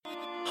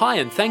Hi,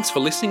 and thanks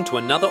for listening to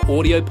another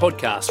audio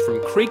podcast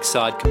from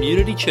Creekside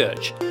Community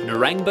Church,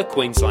 Narangba,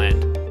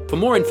 Queensland. For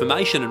more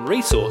information and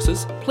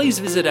resources, please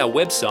visit our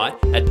website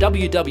at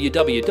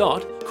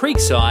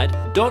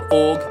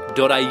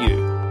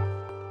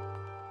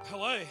www.creekside.org.au.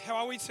 Hello, how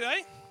are we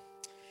today?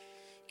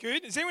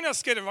 Good. Is anyone else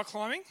scared of rock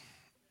climbing?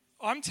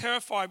 I'm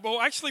terrified. Well,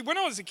 actually, when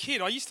I was a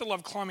kid, I used to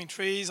love climbing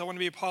trees. I wanted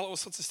to be a pilot, all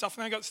sorts of stuff,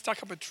 and I got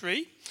stuck up a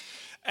tree.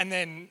 And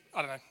then,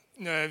 I don't know,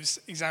 nerves,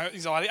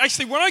 anxiety.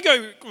 Actually, when I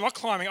go rock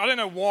climbing, I don't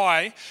know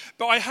why,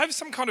 but I have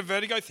some kind of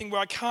vertigo thing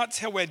where I can't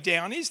tell where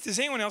down is. Does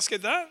anyone else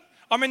get that?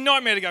 I'm a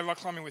nightmare to go rock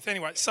climbing with.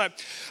 Anyway, so,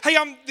 hey,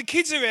 the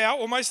kids are out,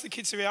 or most of the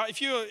kids are out. If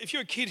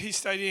you're a kid who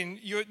stayed in,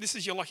 this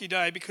is your lucky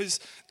day because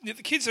the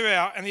kids are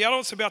out and the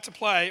adults are about to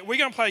play. We're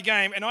going to play a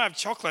game, and I have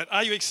chocolate.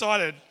 Are you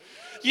excited?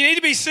 You need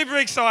to be super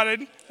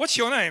excited. What's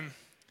your name?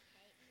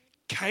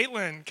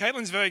 Caitlin.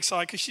 Caitlin's very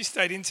excited because she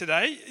stayed in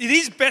today. It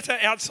is better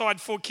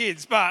outside for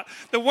kids, but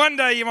the one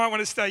day you might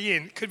want to stay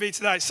in could be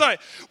today. So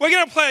we're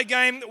going to play a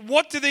game.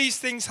 What do these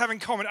things have in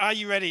common? Are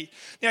you ready?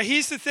 Now,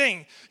 here's the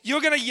thing.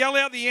 You're going to yell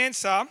out the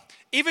answer.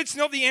 If it's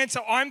not the answer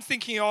I'm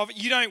thinking of,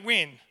 you don't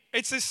win.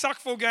 It's a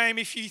suckful game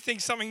if you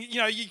think something,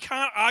 you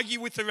can't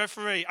argue with the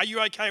referee. Are you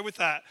okay with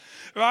that?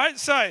 Right?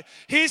 So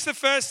here's the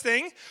first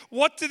thing.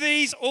 What do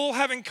these all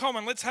have in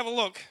common? Let's have a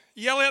look.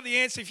 Yell out the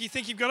answer if you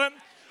think you've got it.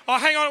 Oh,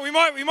 hang on. We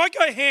might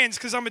go hands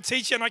because I'm a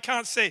teacher and I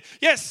can't see.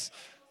 Yes.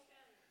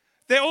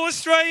 They're all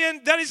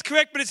Australian. That is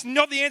correct, but it's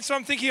not the answer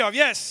I'm thinking of.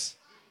 Yes.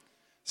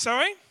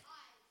 Sorry?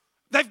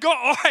 They've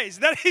got eyes.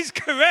 That is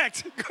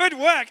correct. Good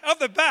work. Up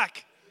the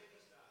back.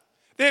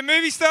 They're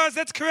movie stars.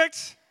 That's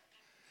correct.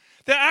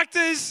 They're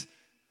actors.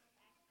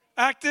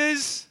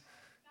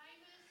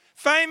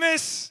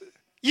 Famous.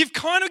 You've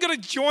kind of got to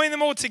join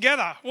them all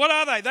together. What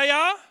are they? They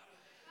are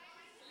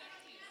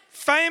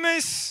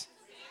famous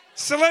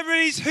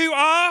celebrities who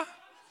are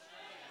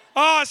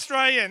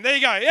Australian. There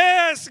you go.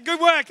 Yes, good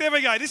work. There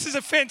we go. This is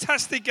a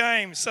fantastic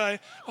game. So,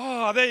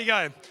 there you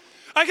go.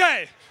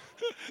 Okay,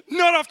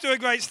 not off to a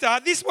great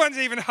start. This one's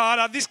even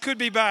harder. This could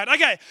be bad.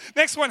 Okay,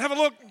 next one. Have a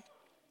look.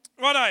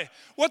 Righto.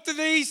 What do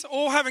these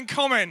all have in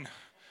common?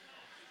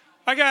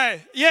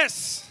 Okay,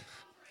 yes.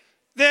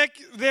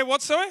 They're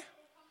what, sorry?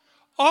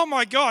 Oh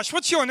my gosh,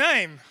 what's your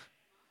name?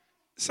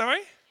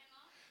 Sorry?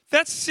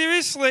 That's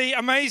seriously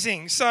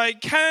amazing. So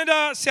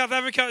Canada, South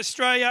Africa,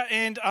 Australia,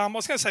 and I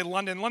was going to say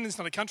London. London's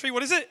not a country.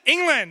 What is it?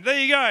 England. There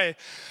you go.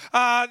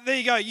 There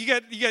you go. You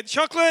get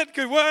chocolate.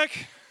 Good work.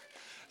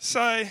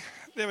 So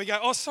there we go.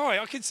 Oh, sorry.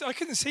 I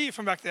couldn't see you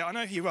from back there. I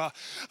know who you are.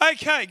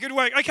 Okay, good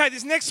work. Okay,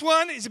 this next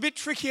one is a bit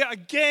trickier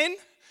again.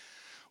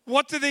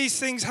 What do these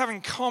things have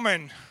in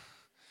common?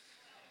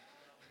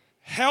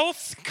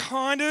 Health,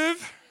 kind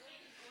of.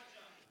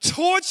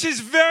 Torch is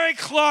very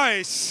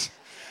close.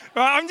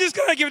 Right, I'm just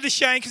going to give it to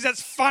Shane because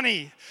that's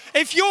funny.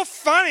 If you're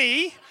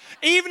funny,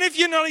 even if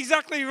you're not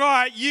exactly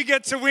right, you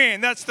get to win.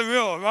 That's the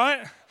rule,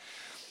 right?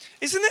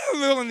 Isn't there a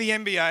rule in the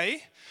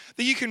NBA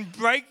that you can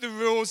break the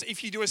rules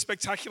if you do a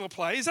spectacular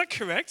play? Is that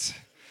correct?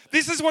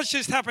 This is what's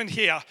just happened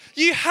here.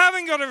 You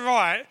haven't got it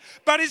right,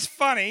 but it's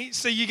funny,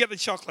 so you get the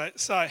chocolate.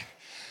 So,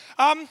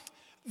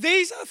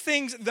 these are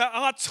things that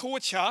are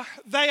torture.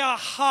 They are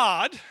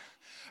hard,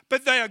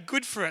 but they are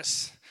good for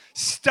us.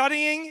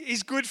 Studying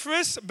is good for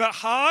us, but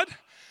hard.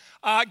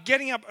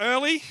 Getting up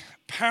early,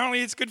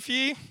 apparently it's good for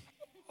you.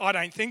 I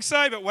don't think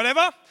so, but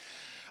whatever.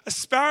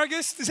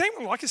 Asparagus, does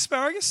anyone like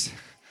asparagus?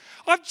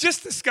 I've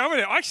just discovered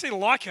it. I actually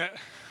like it.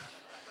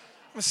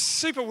 It's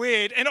super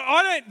weird. And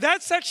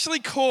that's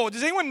actually called,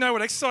 does anyone know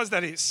what exercise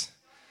that is?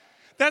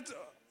 Okay.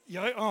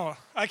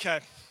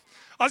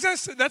 I was going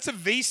to say, that's a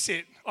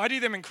V-sit. I do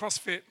them in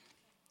CrossFit.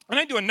 I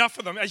don't do enough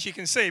of them, as you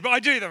can see, but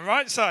I do them,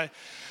 right? So,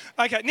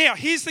 okay, now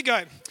here's the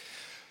go.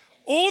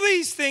 All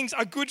these things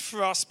are good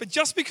for us, but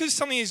just because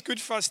something is good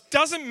for us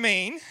doesn't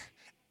mean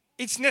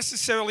it's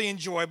necessarily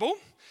enjoyable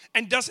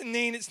and doesn't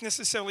mean it's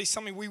necessarily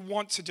something we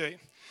want to do.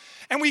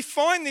 And we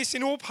find this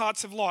in all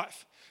parts of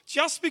life.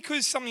 Just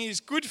because something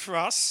is good for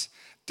us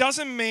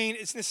doesn't mean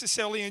it's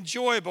necessarily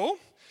enjoyable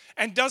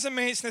and doesn't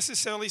mean it's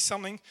necessarily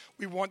something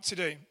we want to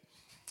do.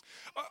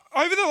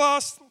 Over the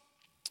last,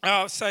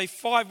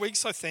 5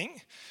 weeks, I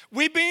think,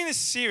 we've been in a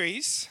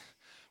series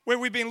where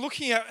we've been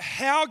looking at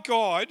how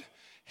God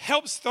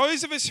helps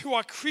those of us who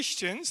are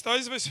Christians,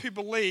 those of us who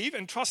believe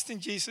and trust in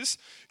Jesus,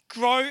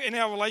 grow in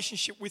our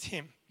relationship with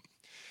Him.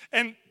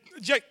 And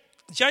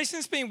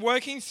Jason's been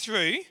working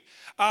through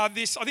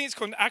this, I think it's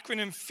called an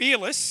acronym,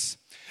 Fearless.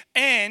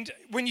 And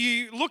when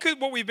you look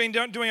at what we've been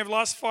doing over the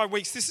last 5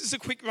 weeks, this is a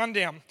quick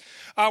rundown.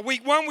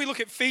 Week 1, we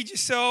look at feed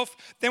yourself.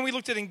 Then we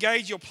looked at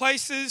engage your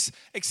places,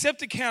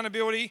 accept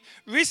accountability,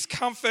 risk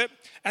comfort.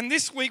 And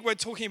this week we're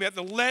talking about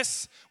the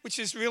less, which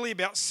is really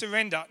about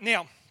surrender.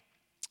 Now,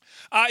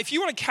 If you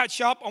want to catch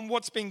up on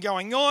what's been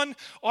going on,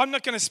 I'm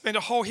not going to spend a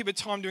whole heap of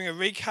time doing a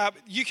recap.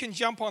 You can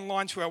jump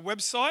online to our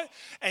website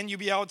and you'll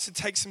be able to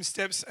take some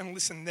steps and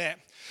listen there.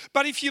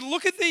 But if you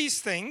look at these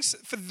things,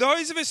 for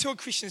those of us who are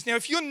Christians, now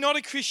if you're not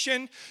a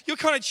Christian, you're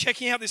kind of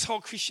checking out this whole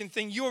Christian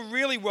thing, you're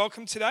really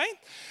welcome today.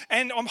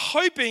 And I'm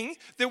hoping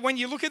that when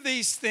you look at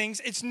these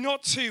things, it's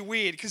not too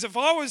weird. Because if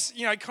I was,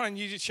 kind of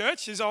new to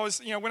church, as I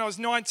was, when I was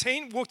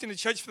 19, walked into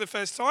church for the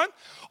first time,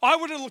 I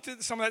would have looked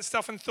at some of that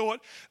stuff and thought,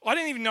 I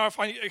don't even know if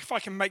I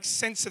can make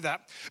sense of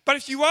that. But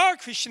if you are a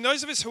Christian,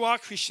 those of us who are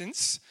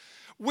Christians,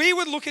 we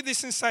would look at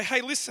this and say,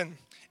 hey, listen,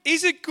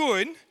 is it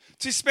good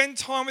to spend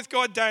time with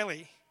God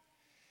daily?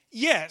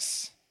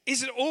 Yes.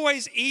 Is it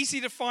always easy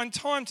to find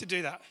time to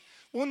do that?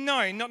 Well,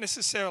 no, not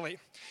necessarily.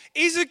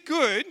 Is it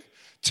good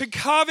to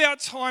carve out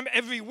time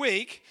every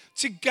week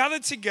to gather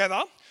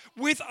together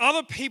with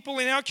other people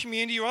in our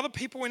community or other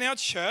people in our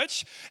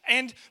church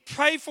and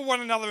pray for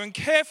one another and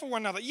care for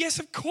one another? Yes,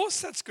 of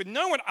course that's good.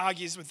 No one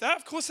argues with that.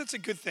 Of course that's a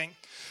good thing.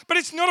 But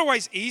it's not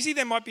always easy.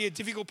 There might be a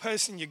difficult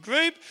person in your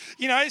group.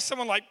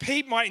 Someone like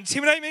Pete might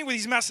intimidate me with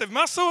his massive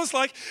muscles.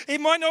 It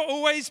might not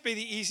always be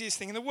the easiest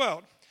thing in the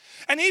world.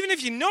 And even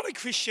if you're not a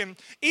Christian,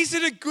 is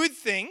it a good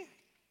thing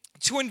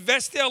to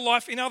invest our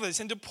life in others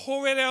and to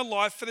pour out our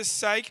life for the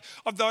sake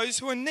of those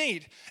who are in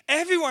need?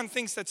 Everyone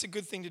thinks that's a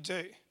good thing to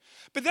do,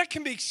 but that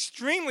can be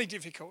extremely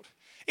difficult.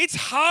 It's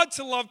hard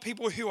to love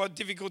people who are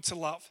difficult to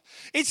love.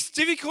 It's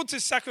difficult to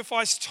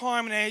sacrifice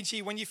time and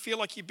energy when you feel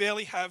like you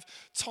barely have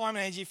time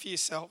and energy for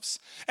yourselves.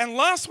 And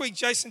last week,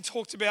 Jason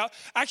talked about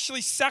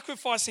actually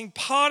sacrificing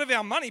part of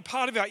our money,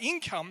 part of our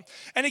income.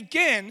 And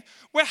again,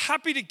 we're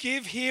happy to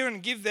give here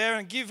and give there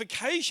and give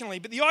occasionally.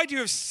 But the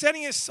idea of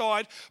setting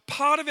aside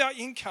part of our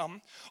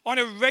income on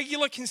a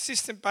regular,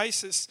 consistent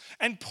basis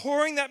and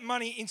pouring that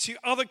money into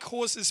other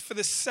causes for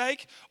the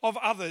sake of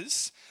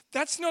others,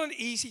 that's not an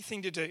easy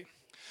thing to do.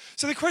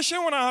 So the question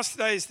I want to ask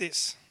today is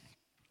this.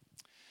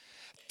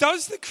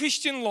 Does the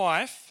Christian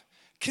life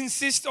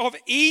consist of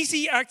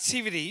easy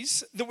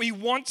activities that we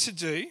want to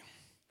do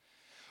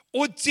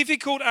or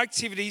difficult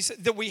activities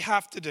that we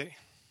have to do?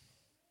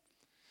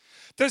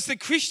 Does the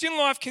Christian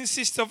life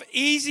consist of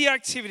easy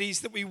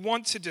activities that we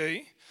want to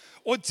do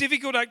or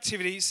difficult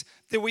activities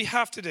that we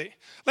have to do?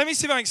 Let me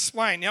see if I can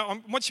explain. Now, I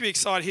want you to be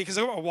excited here because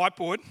I've got my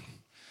whiteboard.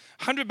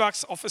 $100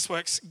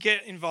 Officeworks,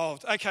 get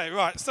involved. Okay,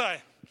 right, so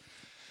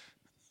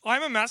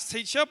I'm a maths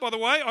teacher, by the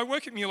way. I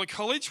work at Mueller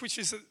College, which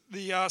is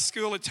the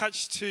school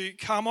attached to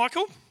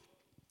Carmichael.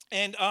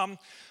 And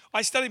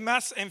I studied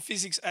maths and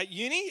physics at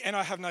uni, and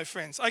I have no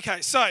friends.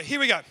 Okay, so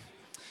here we go.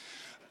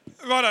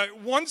 Righto,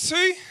 want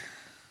to.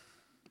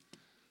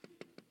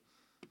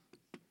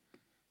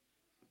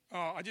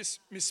 Oh, I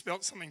just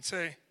misspelt something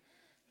too.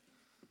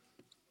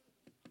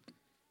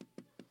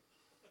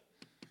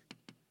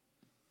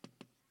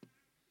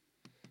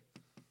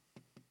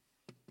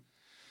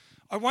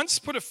 I once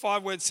put a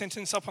 5-word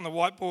sentence up on the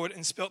whiteboard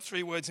and spelt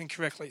 3 words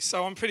incorrectly,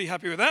 so I'm pretty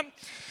happy with that.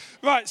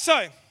 Right,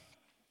 so,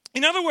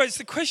 in other words,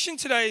 the question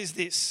today is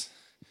this.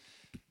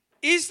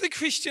 Is the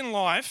Christian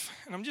life,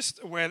 and I'm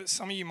just aware that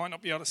some of you might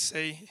not be able to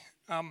see,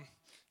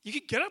 you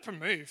could get up and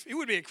move. It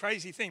would be a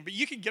crazy thing, but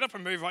you could get up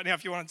and move right now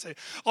if you wanted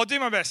to. I'll do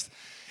my best.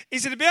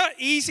 Is it about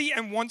easy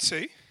and want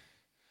to,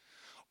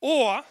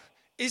 or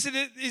is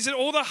it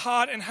all the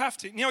hard and have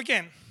to? Now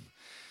again,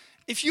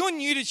 if you're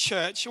new to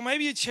church, or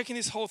maybe you're checking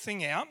this whole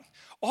thing out,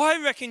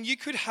 I reckon you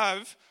could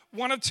have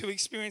one of 2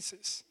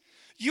 experiences.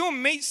 You'll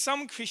meet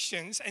some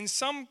Christians and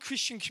some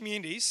Christian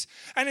communities,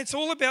 and it's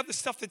all about the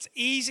stuff that's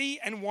easy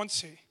and want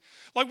to.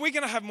 Like, we're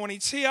going to have morning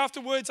tea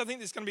afterwards. I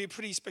think there's going to be a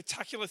pretty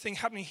spectacular thing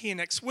happening here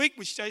next week,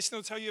 which Jason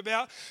will tell you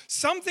about.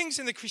 Some things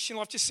in the Christian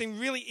life just seem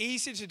really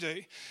easy to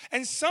do.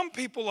 And some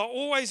people are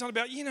always on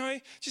about,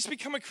 just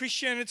become a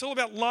Christian. It's all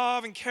about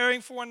love and caring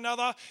for one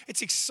another.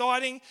 It's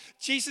exciting.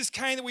 Jesus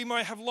came that we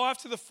might have life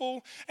to the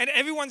full. And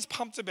everyone's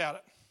pumped about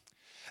it.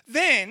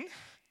 Then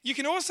you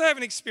can also have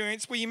an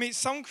experience where you meet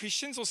some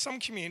Christians or some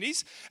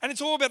communities and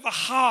it's all about the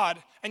hard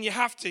and you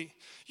have to.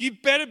 You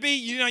better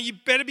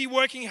be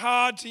working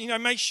hard to,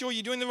 make sure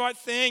you're doing the right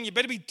thing. You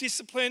better be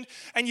disciplined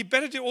and you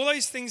better do all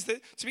those things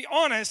that, to be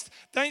honest,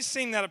 don't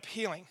seem that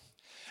appealing.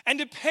 And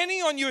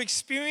depending on your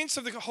experience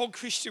of the whole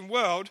Christian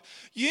world,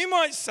 you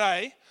might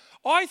say,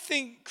 I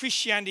think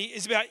Christianity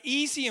is about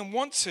easy and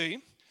want to,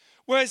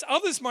 whereas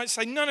others might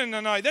say, no,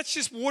 that's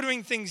just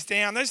watering things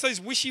down. There's those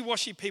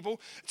wishy-washy people.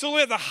 It's all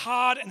about the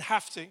hard and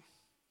have to.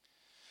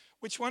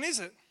 Which one is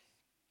it?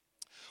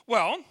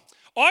 Well,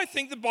 I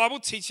think the Bible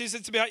teaches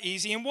it's about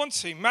easy and want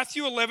to.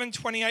 Matthew 11,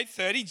 28,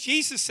 30,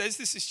 Jesus says,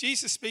 this is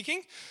Jesus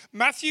speaking.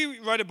 Matthew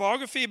wrote a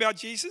biography about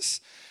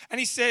Jesus, and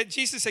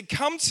Jesus said,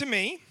 come to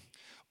me,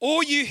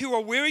 all you who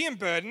are weary and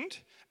burdened,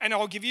 and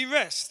I'll give you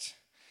rest.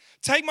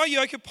 Take my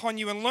yoke upon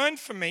you and learn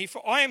from me,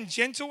 for I am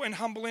gentle and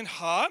humble in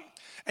heart,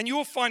 and you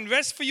will find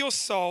rest for your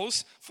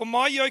souls, for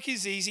my yoke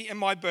is easy and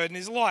my burden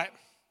is light.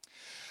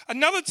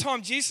 Another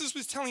time, Jesus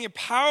was telling a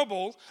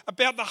parable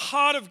about the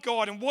heart of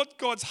God and what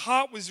God's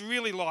heart was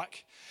really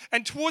like.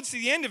 And towards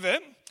the end of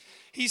it,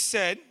 he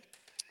said,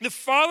 The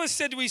father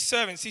said to his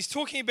servants, he's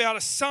talking about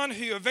a son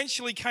who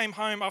eventually came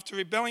home after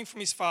rebelling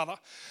from his father.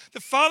 The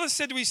father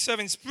said to his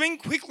servants, bring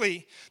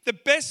quickly the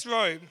best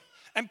robe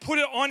and put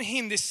it on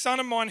him, this son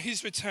of mine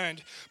who's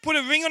returned. Put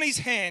a ring on his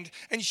hand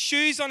and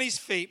shoes on his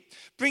feet.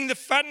 Bring the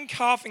fattened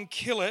calf and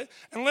kill it,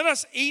 and let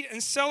us eat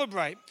and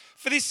celebrate.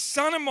 For this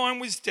son of mine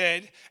was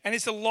dead and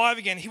is alive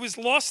again. He was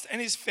lost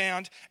and is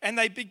found, and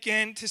they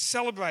began to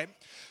celebrate.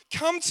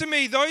 Come to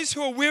me, those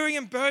who are weary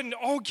and burdened.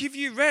 I'll give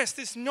you rest.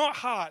 It's not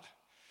hard.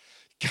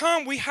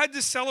 Come, we had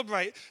to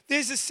celebrate.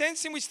 There's a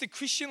sense in which the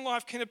Christian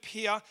life can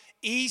appear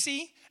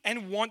easy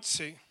and want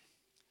to.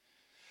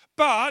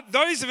 But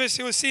those of us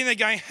who are sitting there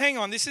going, hang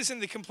on, this isn't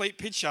the complete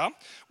picture,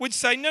 would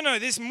say, no,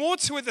 there's more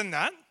to it than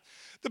that.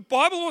 The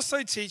Bible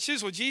also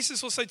teaches, or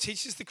Jesus also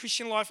teaches, the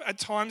Christian life at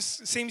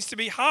times seems to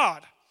be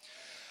hard.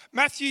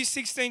 Matthew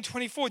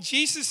 16:24,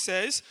 Jesus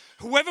says,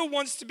 whoever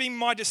wants to be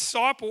my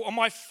disciple or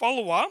my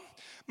follower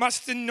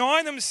must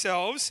deny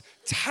themselves,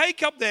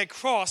 take up their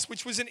cross,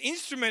 which was an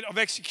instrument of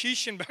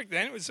execution back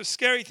then. It was a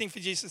scary thing for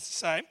Jesus to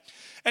say,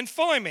 and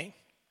follow me.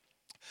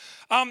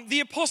 The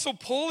Apostle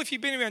Paul, if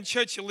you've been around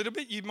church a little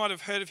bit, you might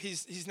have heard of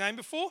his name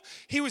before.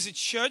 He was a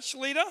church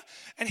leader,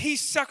 and he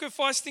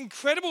sacrificed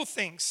incredible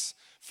things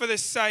for the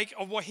sake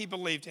of what he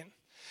believed in.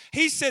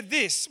 He said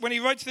this when he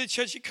wrote to the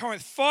church at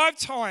Corinth, 5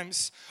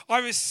 times I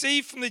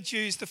received from the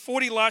Jews the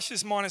 40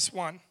 lashes minus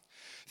 1.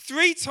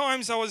 3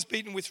 times I was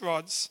beaten with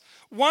rods.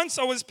 Once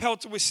I was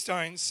pelted with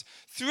stones.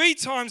 3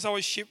 times I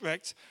was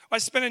shipwrecked. I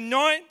spent a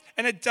night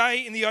and a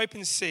day in the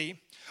open sea.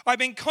 I've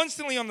been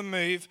constantly on the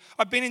move.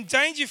 I've been in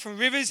danger from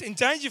rivers, in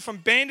danger from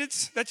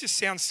bandits. That just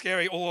sounds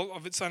scary all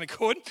of its own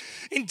accord.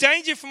 In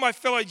danger from my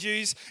fellow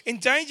Jews, in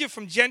danger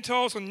from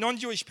Gentiles or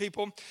non-Jewish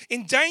people,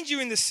 in danger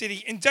in the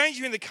city, in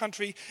danger in the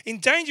country, in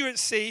danger at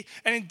sea,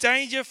 and in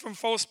danger from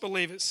false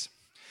believers.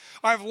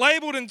 I have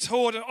labored and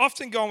toiled and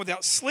often gone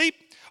without sleep.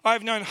 I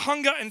have known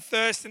hunger and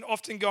thirst and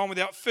often gone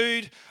without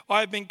food. I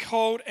have been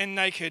cold and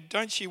naked.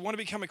 Don't you want to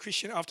become a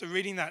Christian after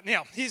reading that?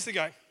 Now, here's the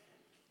go.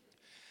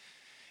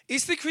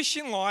 Is the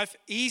Christian life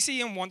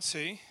easy and want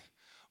to,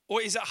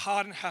 or is it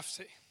hard and have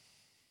to?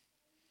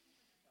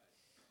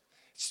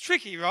 It's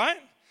tricky, right?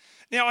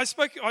 Now, I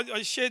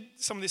shared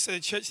some of this at a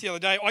church the other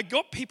day. I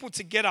got people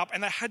to get up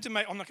and they had to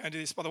make, I'm not going to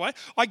do this, by the way.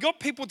 I got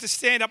people to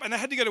stand up and they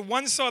had to go to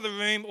one side of the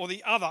room or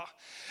the other.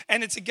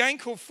 And it's a game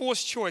called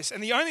forced choice.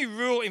 And the only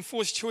rule in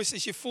forced choice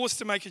is you're forced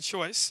to make a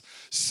choice.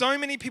 So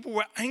many people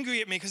were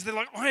angry at me because they're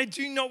like, I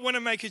do not want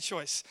to make a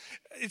choice.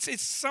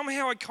 It's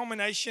somehow a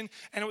combination,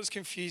 and it was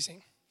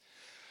confusing.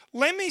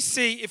 Let me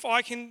see if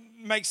I can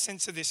make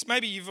sense of this.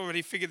 Maybe you've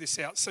already figured this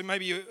out, so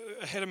maybe you're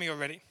ahead of me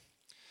already.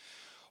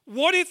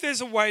 What if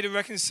there's a way to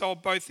reconcile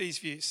both these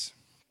views?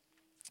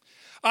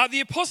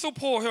 The Apostle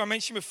Paul, who I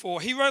mentioned before,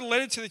 he wrote a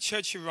letter to the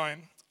church of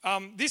Rome.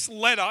 This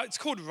letter, it's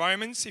called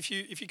Romans, if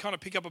you kind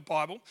of pick up a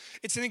Bible.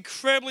 It's an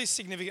incredibly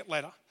significant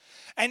letter.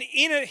 And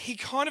in it, he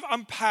kind of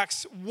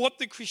unpacks what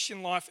the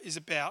Christian life is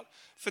about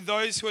for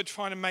those who are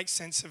trying to make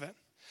sense of it.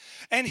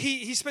 And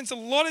he spends a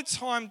lot of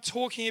time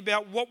talking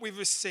about what we've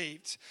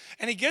received.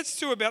 And he gets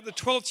to about the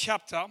 12th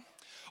chapter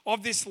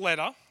of this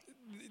letter.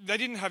 They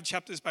didn't have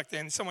chapters back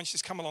then. Someone's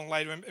just come along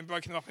later and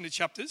broken them up into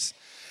chapters.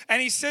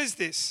 And he says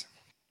this,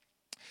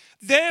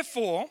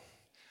 therefore,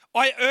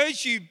 I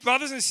urge you,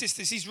 brothers and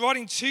sisters, he's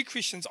writing to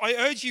Christians, I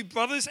urge you,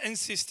 brothers and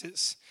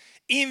sisters,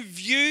 in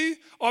view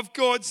of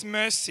God's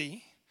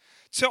mercy,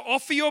 to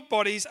offer your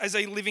bodies as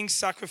a living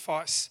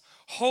sacrifice,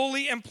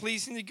 holy and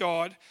pleasing to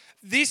God.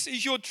 This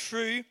is your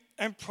true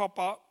and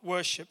proper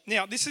worship.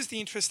 Now, this is the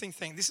interesting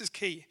thing. This is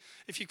key.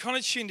 If you kind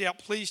of tuned out,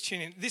 please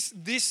tune in.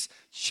 This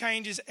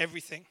changes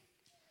everything.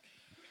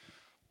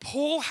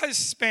 Paul has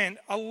spent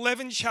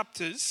 11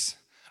 chapters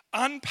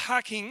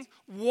unpacking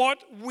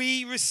what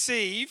we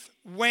receive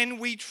when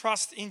we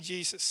trust in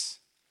Jesus.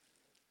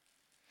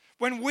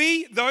 When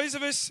those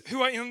of us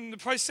who are in the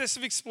process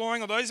of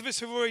exploring, or those of us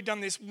who have already done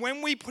this,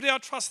 when we put our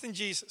trust in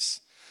Jesus,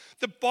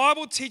 the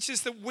Bible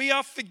teaches that we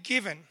are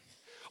forgiven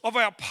of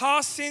our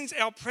past sins,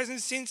 our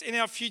present sins, and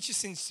our future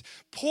sins.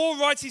 Paul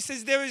writes, he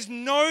says, there is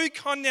no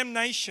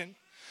condemnation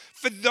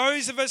for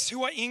those of us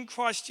who are in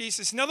Christ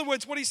Jesus. In other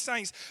words, what he's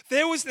saying is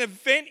there was an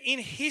event in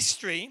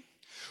history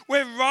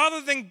where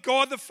rather than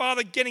God the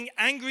Father getting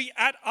angry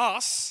at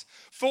us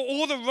for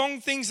all the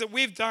wrong things that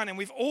we've done, and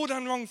we've all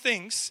done wrong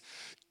things,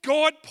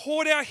 God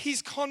poured out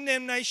his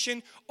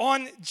condemnation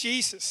on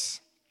Jesus.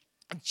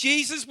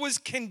 Jesus was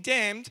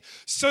condemned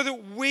so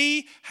that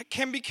we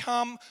can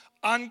become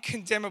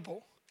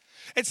uncondemnable.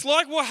 It's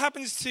like what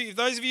happens to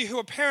those of you who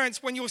are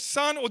parents when your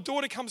son or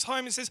daughter comes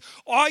home and says,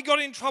 I got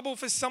in trouble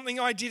for something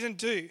I didn't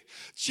do.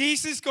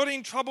 Jesus got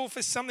in trouble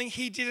for something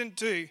he didn't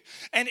do.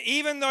 And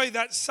even though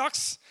that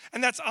sucks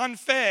and that's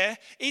unfair,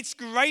 it's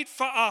great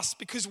for us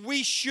because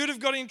we should have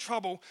got in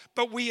trouble,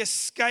 but we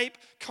escape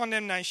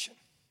condemnation.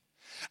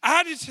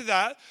 Added to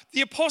that,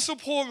 the Apostle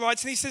Paul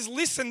writes and he says,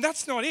 listen,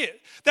 that's not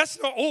it. That's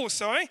not all,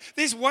 sorry.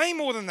 There's way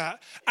more than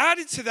that.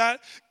 Added to that,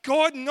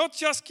 God not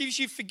just gives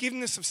you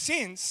forgiveness of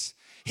sins,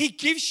 he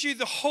gives you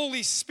the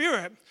Holy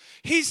Spirit,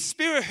 his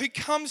Spirit who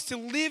comes to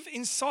live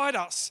inside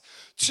us,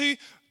 to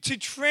to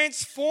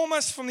transform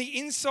us from the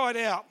inside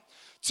out,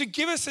 to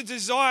give us a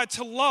desire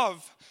to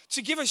love,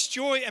 to give us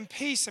joy and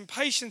peace and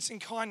patience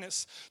and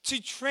kindness,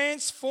 to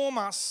transform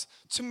us,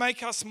 to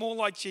make us more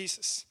like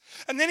Jesus.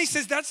 And then he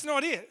says, that's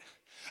not it.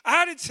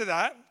 Added to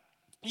that,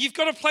 you've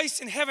got a place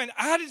in heaven.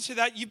 Added to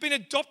that, you've been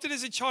adopted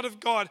as a child of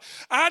God.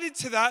 Added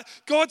to that,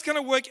 God's going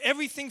to work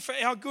everything for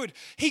our good.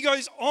 He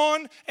goes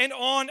on and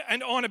on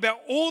and on about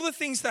all the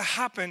things that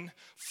happen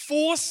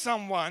for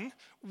someone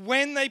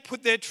when they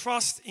put their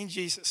trust in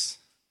Jesus.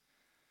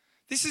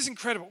 This is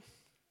incredible.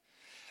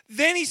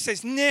 Then he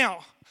says, now,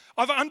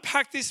 I've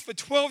unpacked this for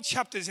 12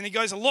 chapters, and he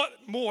goes a lot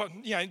more,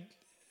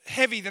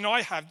 heavy than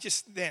I have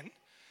just then.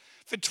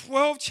 For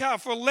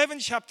 11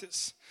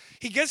 chapters,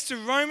 he gets to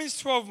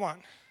Romans 12:1,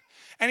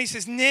 and he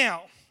says,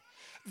 now,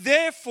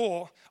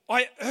 therefore,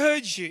 I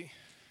urge you,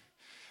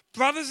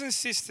 brothers and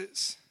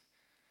sisters.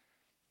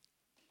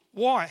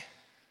 Why?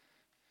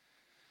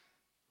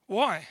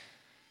 Why?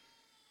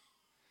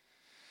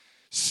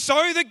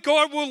 So that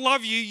God will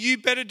love you, you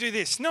better do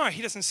this. No,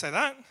 he doesn't say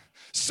that.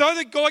 So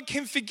that God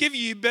can forgive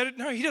you better.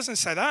 No, he doesn't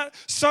say that.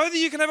 So that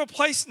you can have a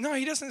place. No,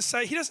 he doesn't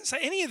say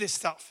any of this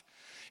stuff.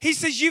 He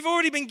says you've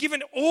already been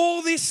given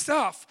all this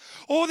stuff,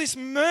 all this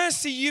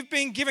mercy you've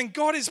been given.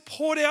 God has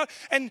poured out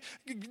and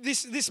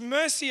this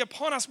mercy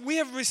upon us. We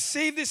have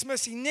received this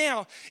mercy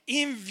now.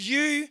 In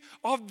view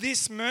of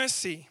this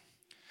mercy,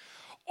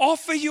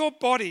 offer your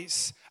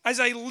bodies as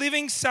a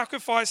living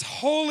sacrifice,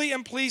 holy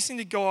and pleasing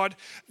to God.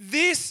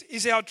 This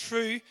is our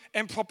true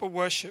and proper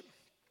worship.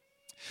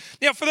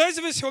 Now, for those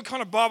of us who are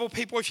kind of Bible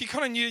people, if you're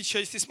kind of new to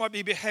church, this might be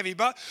a bit heavy,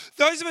 but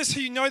those of us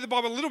who know the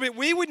Bible a little bit,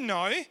 we would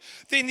know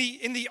that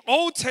in the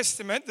Old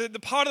Testament, the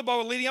part of the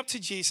Bible leading up to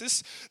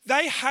Jesus,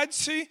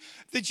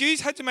 the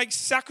Jews had to make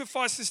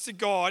sacrifices to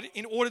God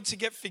in order to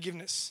get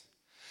forgiveness.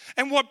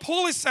 And what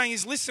Paul is saying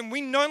is, listen,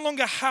 we no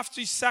longer have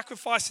to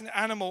sacrifice an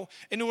animal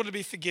in order to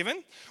be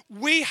forgiven.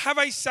 We have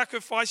a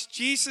sacrifice.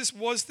 Jesus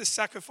was the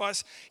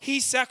sacrifice. He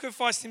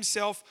sacrificed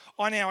himself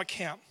on our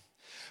account.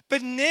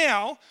 But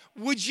now,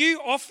 would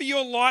you offer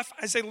your life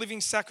as a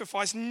living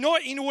sacrifice,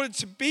 not in order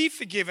to be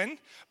forgiven,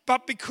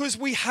 but because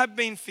we have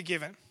been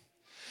forgiven?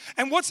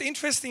 And what's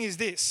interesting is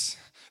this.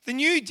 The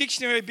New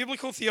Dictionary of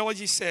Biblical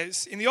Theology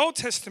says, in the Old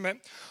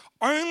Testament,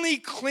 only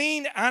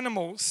clean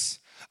animals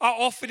are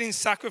offered in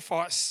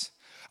sacrifice.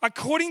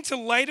 According to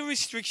later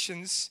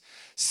restrictions,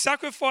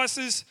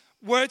 sacrifices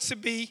were to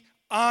be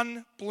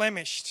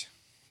unblemished.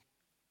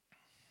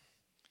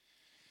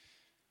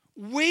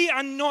 We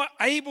are not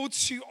able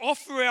to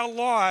offer our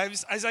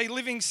lives as a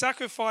living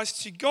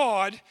sacrifice to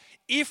God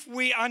if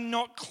we are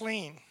not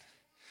clean.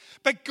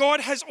 But God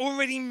has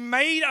already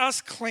made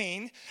us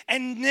clean,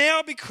 and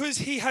now because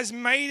he has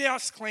made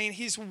us clean,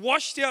 he's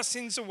washed our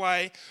sins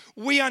away,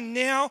 we are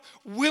now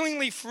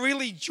willingly,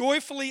 freely,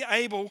 joyfully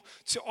able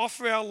to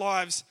offer our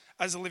lives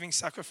as a living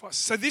sacrifice.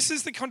 So this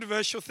is the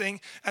controversial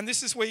thing, and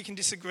this is where you can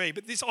disagree.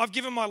 But I've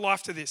given my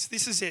life to this.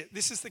 This is it.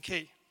 This is the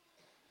key.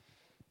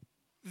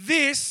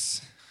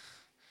 This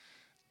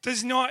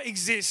does not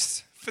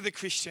exist for the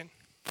Christian.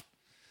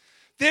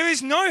 There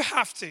is no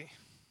have to.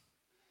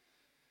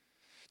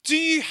 Do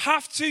you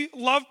have to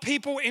love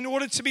people in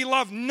order to be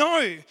loved?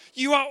 No,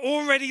 you are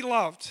already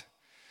loved.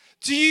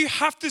 Do you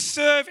have to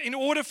serve in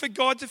order for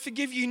God to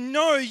forgive you?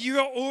 No, you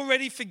are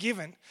already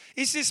forgiven.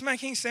 Is this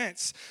making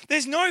sense?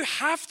 There's no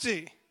have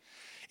to.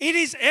 It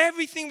is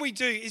everything we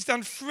do is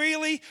done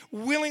freely,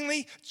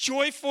 willingly,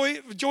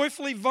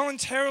 joyfully,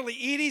 voluntarily.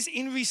 It is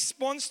in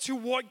response to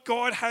what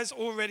God has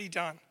already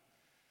done.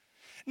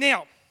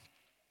 Now,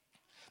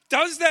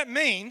 does that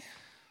mean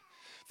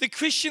the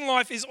Christian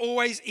life is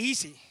always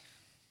easy?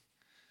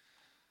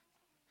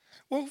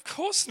 Well, of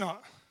course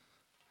not.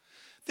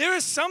 There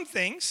are some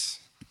things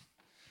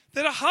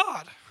that are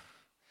hard.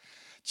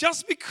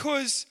 Just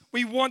because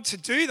we want to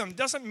do them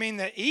doesn't mean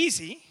they're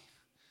easy.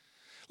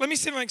 Let me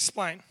see if I can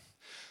explain.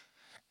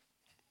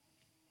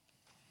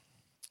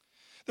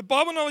 The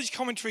Bible Knowledge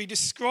Commentary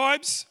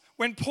describes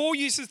when Paul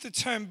uses the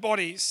term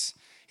bodies,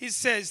 he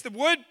says, the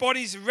word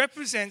bodies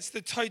represents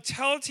the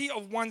totality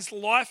of one's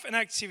life and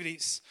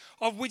activities,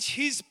 of which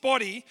his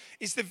body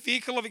is the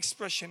vehicle of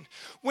expression.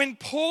 When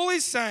Paul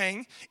is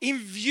saying, in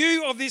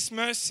view of this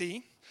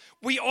mercy,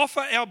 we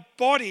offer our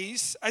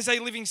bodies as a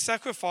living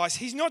sacrifice,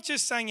 he's not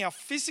just saying our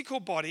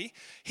physical body,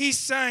 he's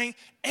saying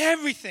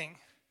everything.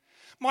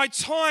 My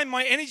time,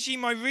 my energy,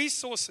 my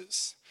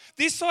resources.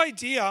 This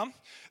idea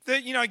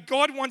that,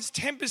 God wants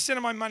 10%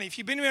 of my money. If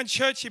you've been around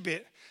church a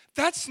bit,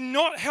 that's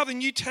not how the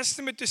New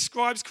Testament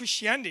describes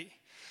Christianity.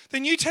 The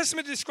New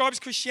Testament describes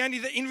Christianity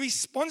that in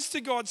response to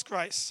God's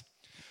grace,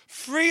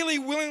 freely,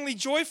 willingly,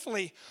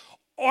 joyfully,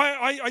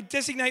 I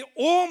designate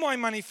all my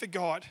money for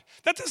God.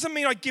 That doesn't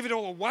mean I give it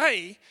all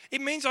away.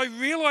 It means I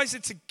realize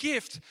it's a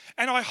gift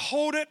and I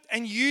hold it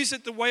and use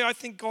it the way I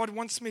think God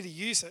wants me to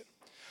use it.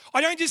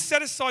 I don't just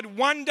set aside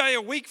one day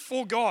a week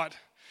for God.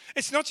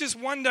 It's not just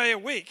one day a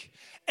week.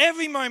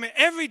 Every moment,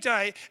 every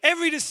day,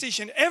 every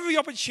decision, every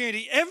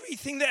opportunity,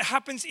 everything that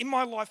happens in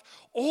my life,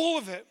 all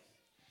of it,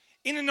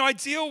 in an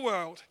ideal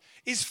world,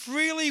 is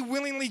freely,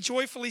 willingly,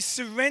 joyfully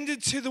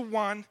surrendered to the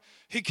one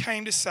who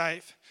came to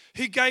save,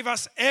 who gave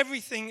us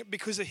everything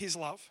because of his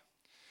love.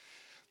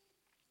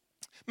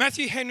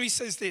 Matthew Henry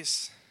says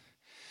this: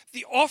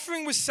 the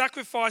offering was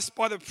sacrificed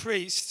by the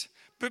priest,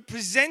 but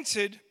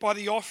presented by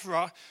the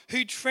offerer,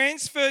 who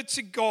transferred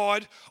to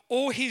God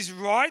all his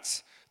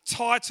rights,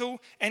 title,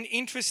 and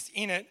interest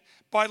in it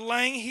by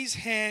laying his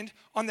hand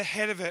on the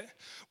head of it.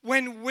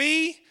 When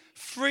we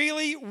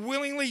freely,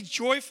 willingly,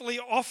 joyfully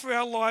offer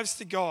our lives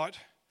to God,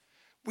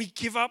 we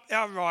give up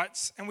our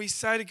rights and we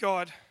say to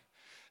God,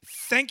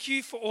 thank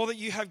you for all that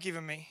you have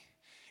given me.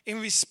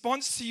 In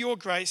response to your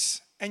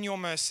grace and your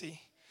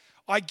mercy,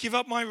 I give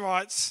up my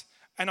rights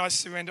and I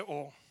surrender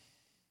all.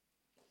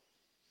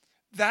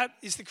 That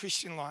is the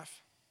Christian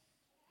life.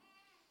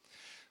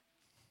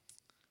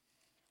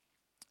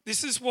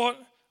 This is what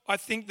I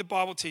think the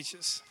Bible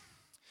teaches.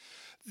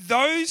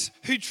 Those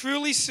who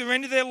truly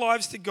surrender their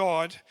lives to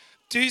God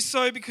do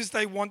so because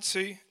they want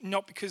to,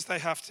 not because they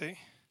have to.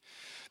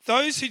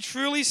 Those who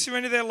truly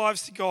surrender their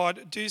lives to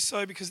God do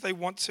so because they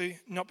want to,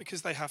 not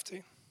because they have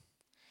to.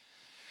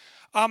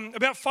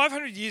 About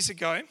 500 years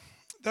ago,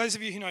 those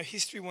of you who know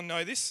history will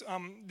know this.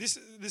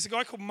 There's a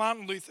guy called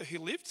Martin Luther who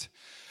lived,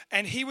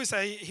 and he was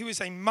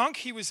a monk.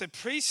 He was a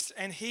priest,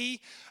 and he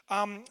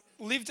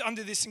lived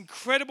under this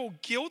incredible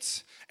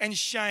guilt and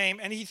shame,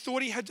 and he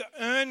thought he had to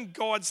earn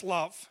God's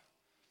love,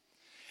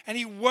 and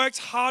he worked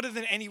harder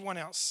than anyone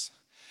else.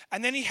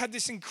 And then he had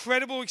this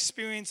incredible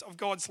experience of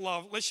God's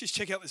love. Let's just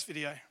check out this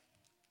video.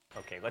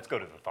 Okay, let's go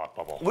to the thought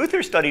bubble.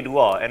 Luther studied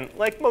law, and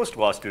like most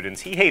law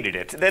students, he hated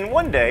it. Then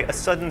one day, a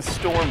sudden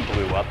storm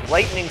blew up,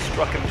 lightning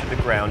struck him to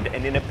the ground,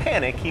 and in a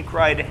panic, he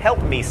cried,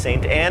 "Help me,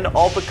 Saint Anne,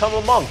 I'll become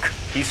a monk."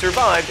 He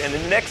survived, and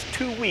in the next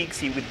 2 weeks,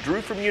 he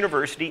withdrew from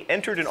university,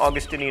 entered an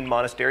Augustinian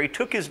monastery,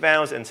 took his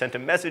vows, and sent a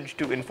message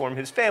to inform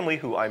his family,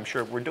 who I'm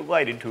sure were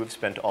delighted to have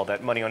spent all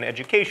that money on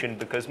education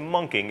because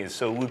monking is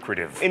so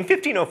lucrative. In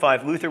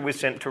 1505, Luther was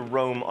sent to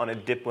Rome on a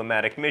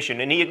diplomatic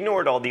mission, and he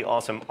ignored all the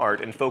awesome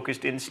art and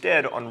focused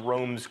instead on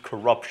Rome's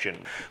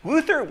corruption.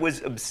 Luther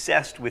was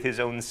obsessed with his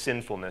own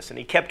sinfulness, and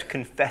he kept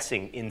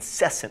confessing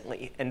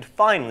incessantly. And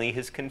finally,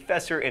 his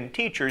confessor and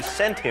teachers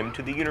sent him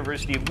to the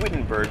University of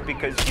Wittenberg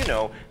because,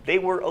 they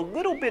were a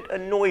little bit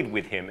annoyed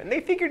with him, and they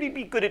figured he'd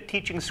be good at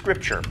teaching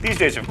scripture. These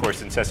days, of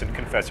course, incessant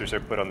confessors are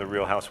put on the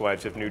Real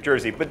Housewives of New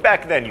Jersey, but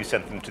back then you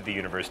sent them to the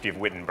University of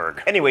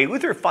Wittenberg. Anyway,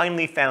 Luther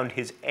finally found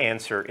his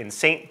answer in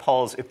St.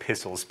 Paul's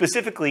epistles,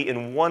 specifically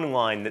in one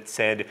line that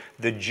said,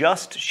 "The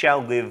just shall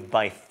live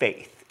by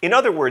faith." In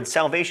other words,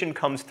 salvation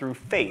comes through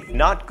faith,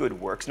 not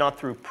good works, not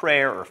through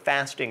prayer or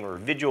fasting or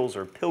vigils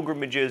or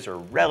pilgrimages or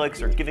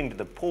relics or giving to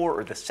the poor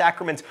or the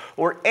sacraments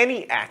or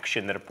any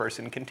action that a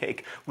person can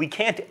take. We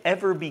can't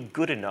ever be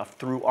good enough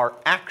through our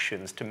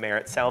actions to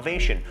merit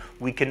salvation.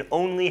 We can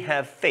only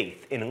have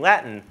faith. In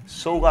Latin,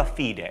 sola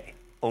fide.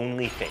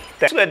 Only faith.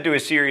 That led to a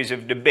series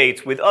of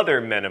debates with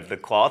other men of the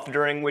cloth,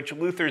 during which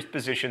Luther's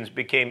positions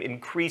became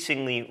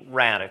increasingly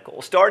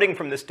radical. Starting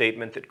from the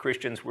statement that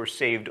Christians were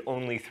saved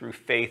only through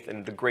faith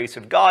and the grace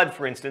of God,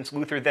 for instance,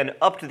 Luther then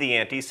upped the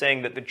ante,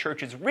 saying that the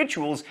church's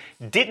rituals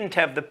didn't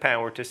have the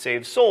power to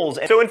save souls.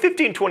 And so in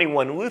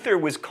 1521, Luther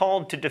was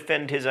called to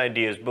defend his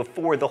ideas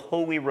before the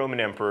Holy Roman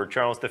Emperor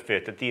Charles V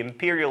at the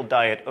Imperial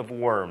Diet of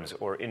Worms,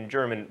 or in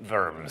German,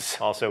 Worms.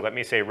 Also, let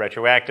me say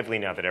retroactively,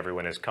 now that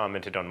everyone has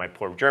commented on my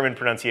poor German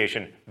pronunciation,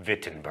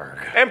 Wittenberg.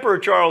 Emperor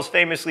Charles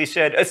famously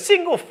said, "A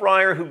single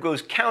friar who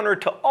goes counter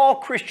to all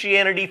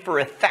Christianity for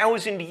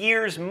 1,000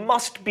 years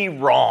must be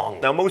wrong."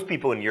 Now, most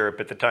people in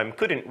Europe at the time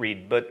couldn't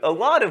read, but a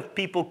lot of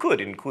people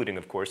could, including,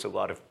 of course, a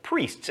lot of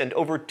priests, and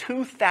over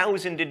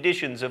 2,000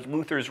 editions of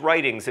Luther's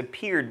writings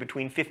appeared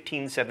between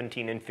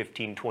 1517 and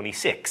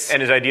 1526.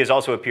 And his ideas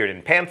also appeared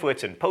in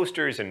pamphlets and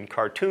posters and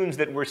cartoons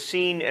that were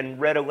seen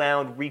and read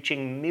aloud,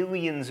 reaching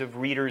millions of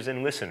readers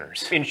and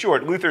listeners. In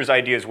short, Luther's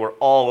ideas were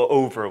all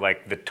over like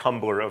the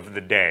Tumblr of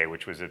the day,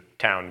 which was a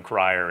town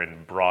crier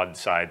and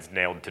broadsides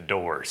nailed to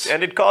doors.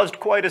 And it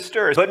caused quite a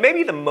stir. But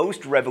maybe the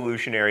most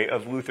revolutionary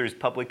of Luther's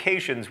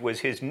publications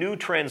was his new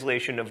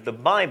translation of the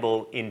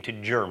Bible into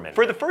German.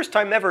 For the first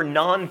time ever,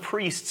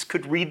 non-priests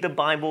could read the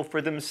Bible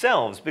for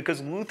themselves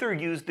because Luther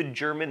used the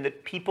German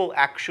that people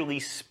actually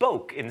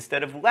spoke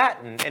instead of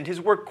Latin, and his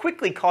work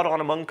quickly caught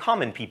on among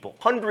common people.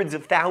 Hundreds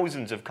of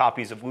thousands of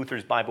copies of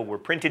Luther's Bible were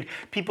printed.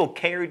 People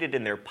carried it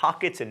in their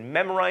pockets and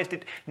memorized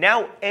it.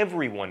 Now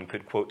everyone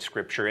could quote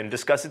scripture and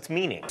discuss its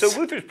meaning. So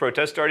Luther's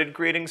protest started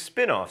creating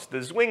spin-offs, the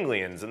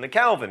Zwinglians and the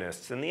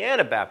Calvinists and the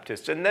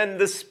Anabaptists, and then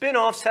the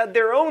spin-offs had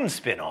their own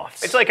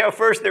spin-offs. It's like how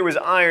first there was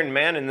Iron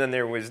Man, and then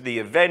there was the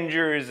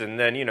Avengers, and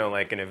then,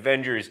 like an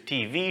Avengers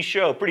TV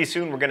show. Pretty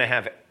soon we're gonna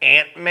have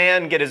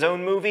Ant-Man get his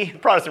own movie.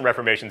 Protestant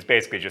Reformation's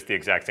basically just the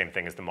exact same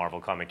thing as the Marvel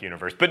comic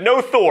universe, but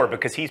no Thor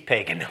because he's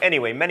pagan.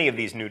 Anyway, many of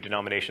these new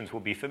denominations will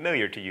be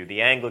familiar to you.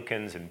 The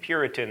Anglicans and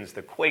Puritans,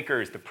 the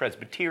Quakers, the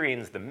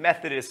Presbyterians, the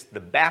Methodists, the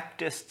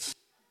Baptists.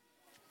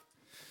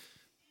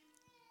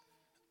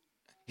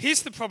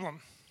 Here's the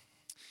problem.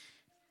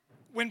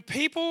 When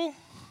people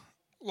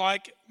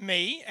like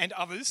me and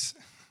others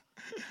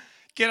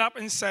get up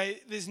and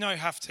say, there's no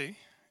have to,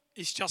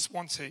 it's just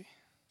want to.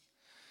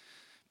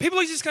 People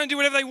are just going to do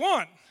whatever they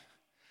want.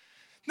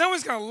 No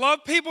one's going to love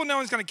people. No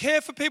one's going to care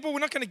for people. We're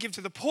not going to give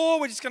to the poor.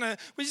 We're just going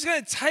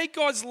to take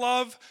God's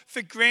love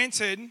for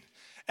granted,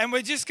 and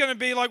we're just going to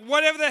be like,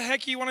 whatever the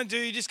heck you want to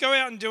do, just go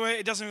out and do it.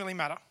 It doesn't really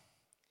matter.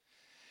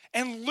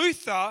 And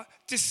Luther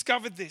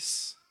discovered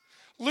this.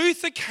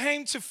 Luther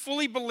came to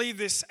fully believe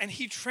this, and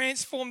he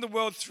transformed the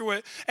world through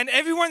it. And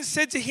everyone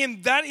said to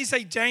him, that is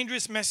a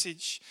dangerous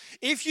message.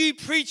 If you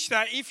preach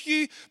that, if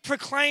you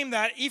proclaim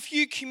that, if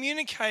you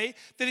communicate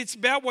that it's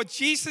about what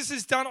Jesus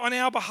has done on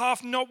our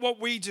behalf, not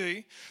what we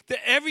do, that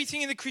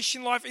everything in the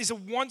Christian life is a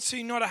want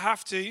to, not a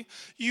have to,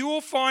 you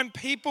will find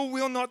people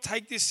will not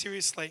take this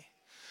seriously.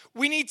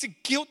 We need to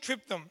guilt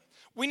trip them.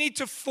 We need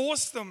to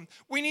force them.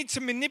 We need to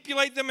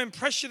manipulate them and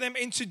pressure them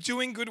into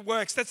doing good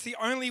works. That's the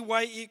only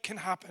way it can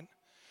happen.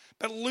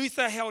 But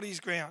Luther held his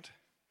ground.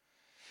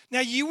 Now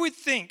you would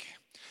think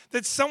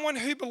that someone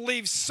who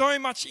believes so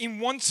much in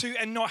want to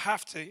and not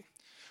have to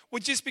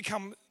would just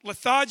become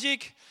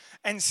lethargic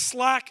and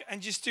slack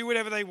and just do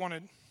whatever they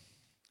wanted.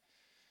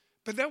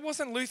 But that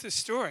wasn't Luther's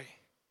story.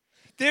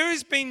 There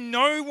has been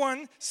no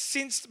one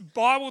since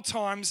Bible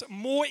times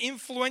more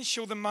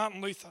influential than Martin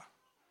Luther.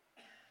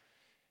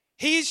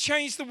 He has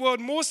changed the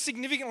world more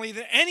significantly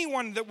than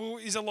anyone that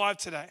is alive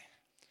today.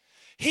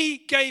 He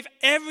gave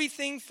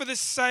everything for the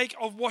sake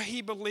of what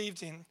he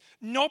believed in,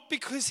 not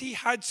because he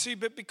had to,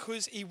 but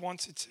because he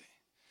wanted to.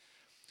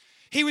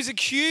 He was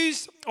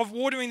accused of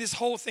watering this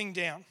whole thing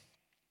down.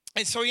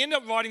 And so he ended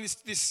up writing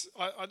this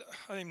I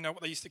don't even know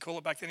what they used to call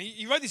it back then.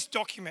 He wrote this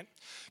document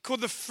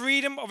called The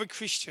Freedom of a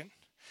Christian.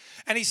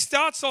 And he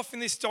starts off in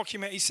this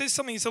document, he says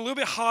something that's a little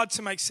bit hard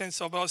to make sense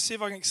of, but I'll see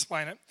if I can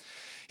explain it.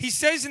 He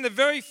says in the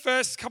very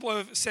first couple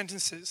of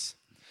sentences,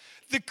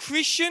 the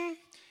Christian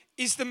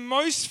is the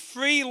most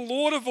free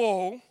Lord of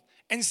all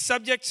and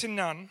subject to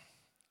none.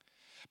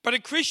 But a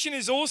Christian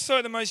is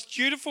also the most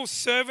dutiful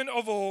servant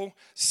of all,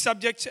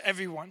 subject to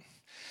everyone.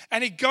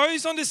 And it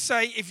goes on to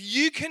say, if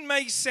you can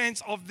make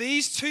sense of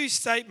these two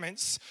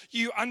statements,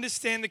 you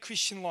understand the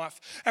Christian life.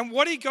 And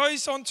what he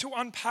goes on to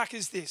unpack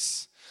is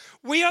this.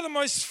 We are the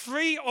most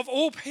free of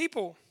all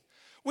people.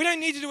 We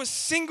don't need to do a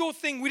single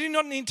thing. We do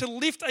not need to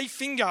lift a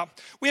finger.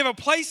 We have a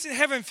place in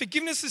heaven,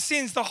 forgiveness of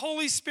sins, the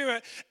Holy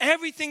Spirit.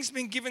 Everything's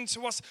been given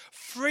to us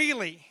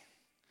freely.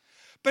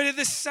 But at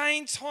the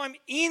same time,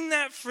 in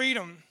that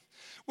freedom,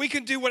 we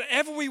can do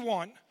whatever we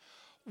want.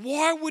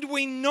 Why would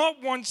we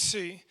not want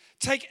to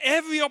take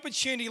every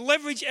opportunity,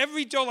 leverage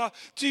every dollar,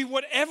 do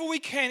whatever we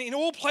can in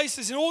all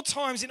places, in all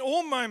times, in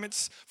all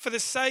moments for the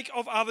sake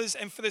of others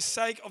and for the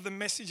sake of the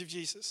message of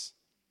Jesus?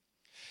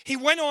 He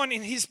went on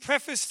in his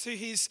preface to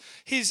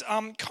his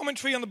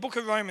commentary on the book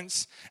of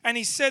Romans, and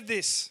he said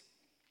this: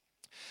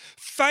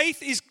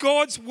 faith is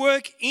God's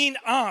work in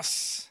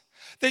us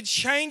that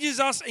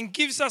changes us and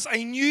gives us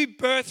a new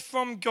birth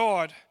from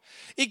God.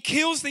 It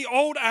kills the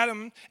old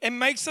Adam and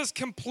makes us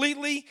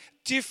completely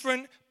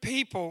different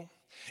people.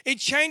 It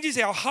changes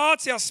our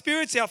hearts, our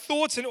spirits, our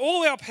thoughts, and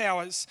all our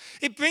powers.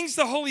 It brings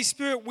the Holy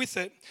Spirit with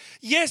it.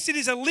 Yes, it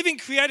is a living,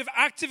 creative,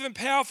 active, and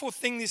powerful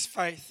thing, this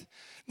faith.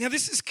 Now,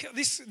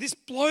 this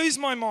blows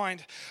my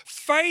mind.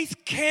 Faith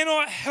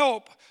cannot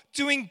help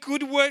doing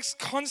good works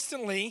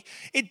constantly.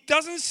 It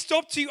doesn't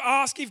stop to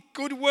ask if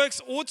good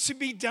works ought to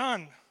be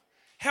done.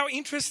 How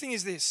interesting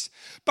is this?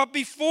 But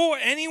before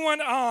anyone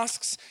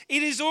asks,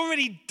 it has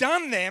already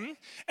done them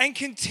and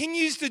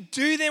continues to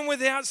do them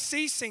without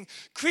ceasing.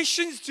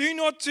 Christians do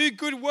not do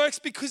good works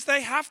because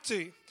they have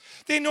to.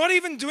 They're not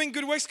even doing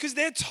good works because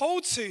they're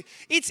told to.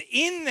 It's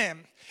in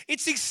them.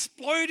 It's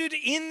exploded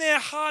in their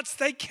hearts.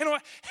 They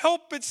cannot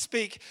help but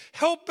speak,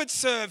 help but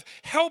serve,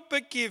 help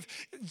but give.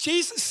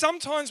 Jesus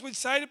sometimes would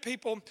say to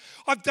people,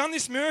 I've done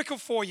this miracle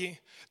for you.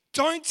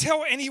 Don't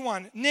tell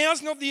anyone.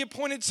 Now's not the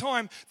appointed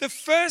time. The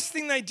first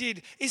thing they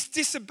did is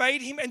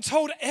disobeyed him and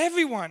told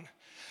everyone.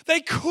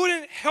 They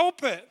couldn't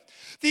help it.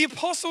 The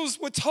apostles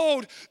were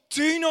told,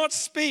 do not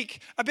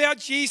speak about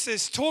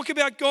Jesus. Talk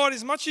about God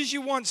as much as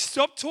you want.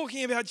 Stop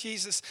talking about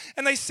Jesus.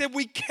 And they said,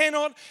 we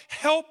cannot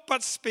help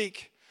but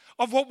speak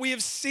of what we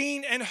have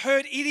seen and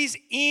heard. It is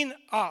in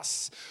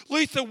us.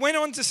 Luther went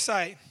on to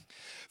say,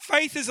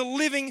 faith is a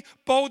living,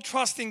 bold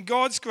trust in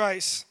God's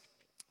grace.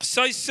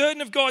 So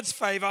certain of God's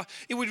favor,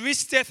 it would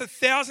risk death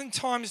 1,000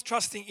 times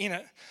trusting in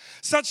it.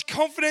 Such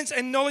confidence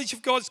and knowledge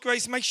of God's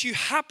grace makes you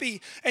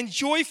happy and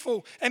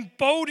joyful and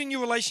bold in your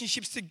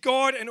relationships to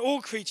God and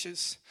all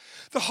creatures.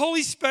 The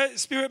Holy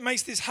Spirit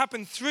makes this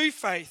happen through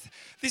faith.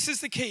 This is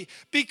the key.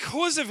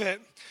 Because of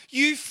it,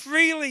 you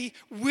freely,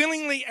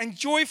 willingly, and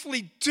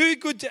joyfully do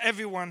good to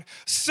everyone,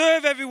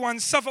 serve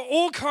everyone, suffer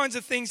all kinds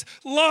of things,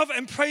 love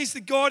and praise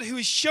the God who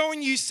is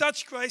showing you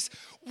such grace.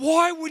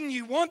 Why wouldn't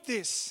you want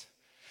this?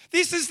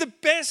 This is the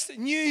best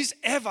news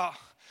ever.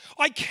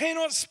 I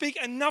cannot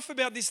speak enough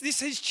about this. This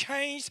has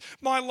changed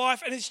my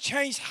life and it's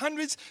changed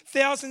hundreds,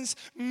 thousands,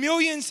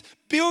 millions,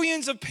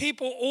 billions of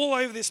people all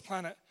over this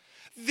planet.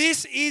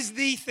 This is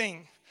the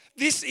thing.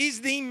 This is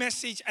the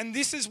message, and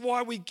this is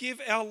why we give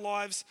our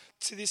lives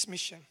to this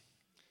mission.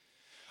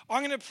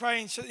 I'm going to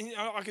pray, and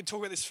I could talk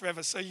about this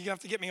forever, so you're going to have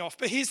to get me off.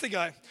 But here's the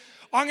go.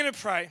 I'm going to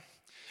pray.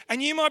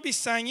 And you might be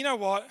saying, you know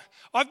what?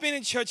 I've been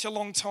in church a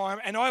long time,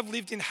 and I've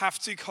lived in have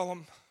to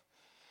column.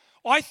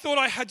 I thought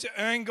I had to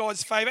earn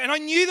God's favor, and I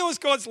knew there was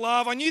God's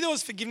love. I knew there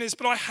was forgiveness,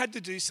 but I had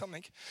to do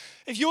something.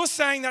 If you're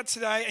saying that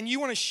today and you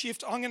want to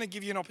shift, I'm going to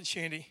give you an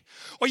opportunity.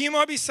 Or you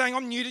might be saying,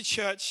 I'm new to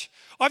church.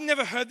 I've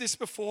never heard this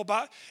before,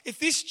 but if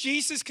this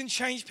Jesus can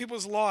change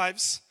people's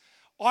lives,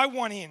 I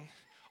want in.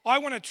 I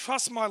want to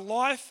trust my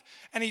life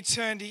and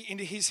eternity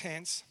into his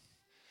hands.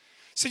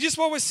 So just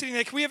while we're sitting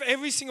there, can we have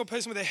every single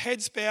person with their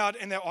heads bowed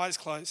and their eyes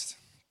closed?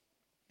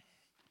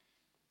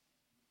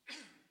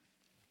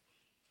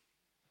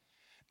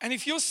 And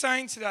if you're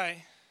saying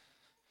today,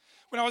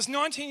 when I was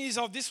 19 years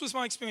old, this was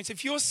my experience.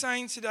 If you're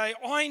saying today,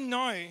 I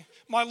know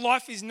my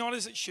life is not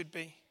as it should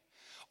be.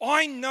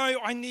 I know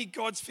I need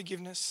God's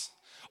forgiveness.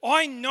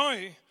 I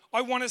know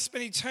I want to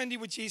spend eternity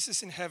with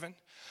Jesus in heaven.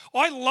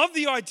 I love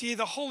the idea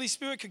the Holy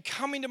Spirit could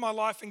come into my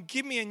life and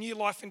give me a new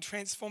life and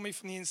transform me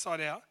from the inside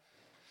out.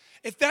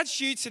 If that's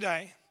you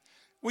today,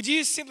 would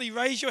you simply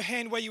raise your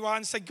hand where you are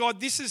and say, God,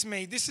 this is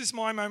me. This is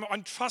my moment.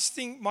 I'm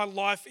trusting my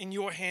life in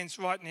your hands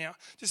right now.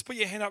 Just put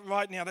your hand up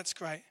right now. That's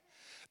great.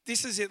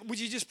 This is it. Would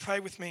you just pray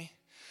with me?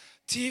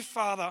 Dear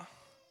Father,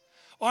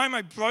 I'm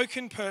a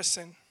broken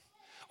person.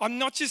 I'm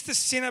not just a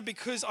sinner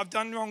because I've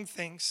done wrong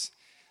things.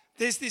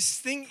 There's this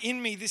thing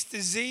in me, this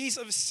disease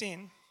of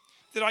sin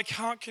that I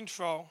can't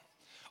control.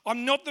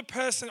 I'm not the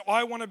person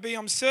I want to be.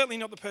 I'm certainly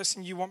not the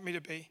person you want me to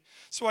be.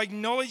 So I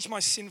acknowledge my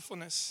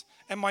sinfulness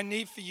and my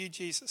need for you,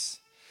 Jesus.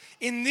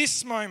 In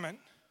this moment,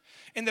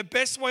 in the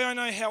best way I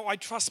know how, I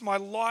trust my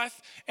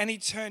life and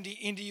eternity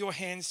into your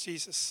hands,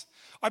 Jesus.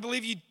 I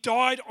believe you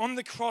died on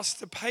the cross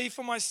to pay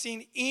for my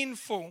sin in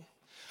full.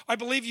 I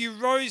believe you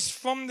rose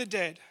from the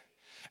dead.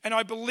 And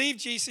I believe,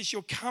 Jesus,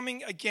 you're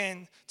coming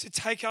again to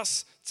take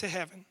us to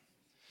heaven.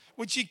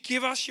 Would you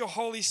give us your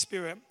Holy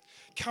Spirit?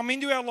 Come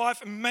into our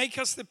life and make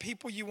us the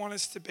people you want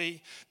us to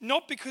be.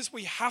 Not because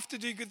we have to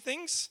do good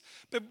things,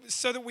 but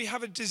so that we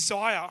have a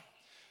desire,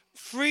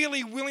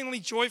 freely, willingly,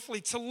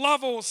 joyfully, to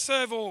love all,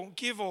 serve all,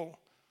 give all,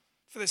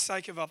 for the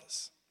sake of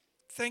others.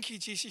 Thank you,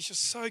 Jesus. You're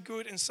so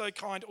good and so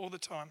kind all the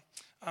time.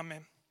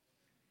 Amen.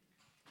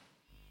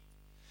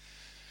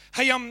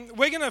 Hey,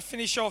 we're going to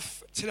finish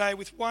off today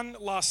with one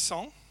last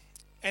song.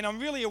 And I'm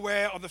really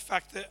aware of the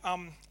fact that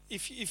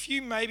if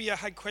you maybe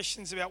had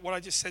questions about what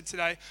I just said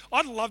today,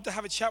 I'd love to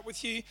have a chat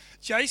with you.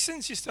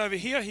 Jason's just over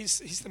here.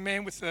 He's the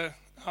man with the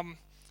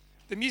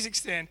music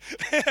stand.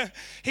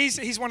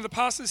 He's one of the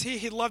pastors here.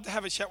 He'd love to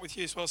have a chat with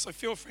you as well. So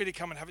feel free to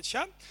come and have a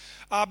chat.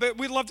 But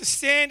we'd love to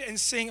stand and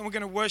sing, and we're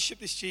going to worship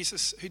this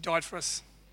Jesus who died for us.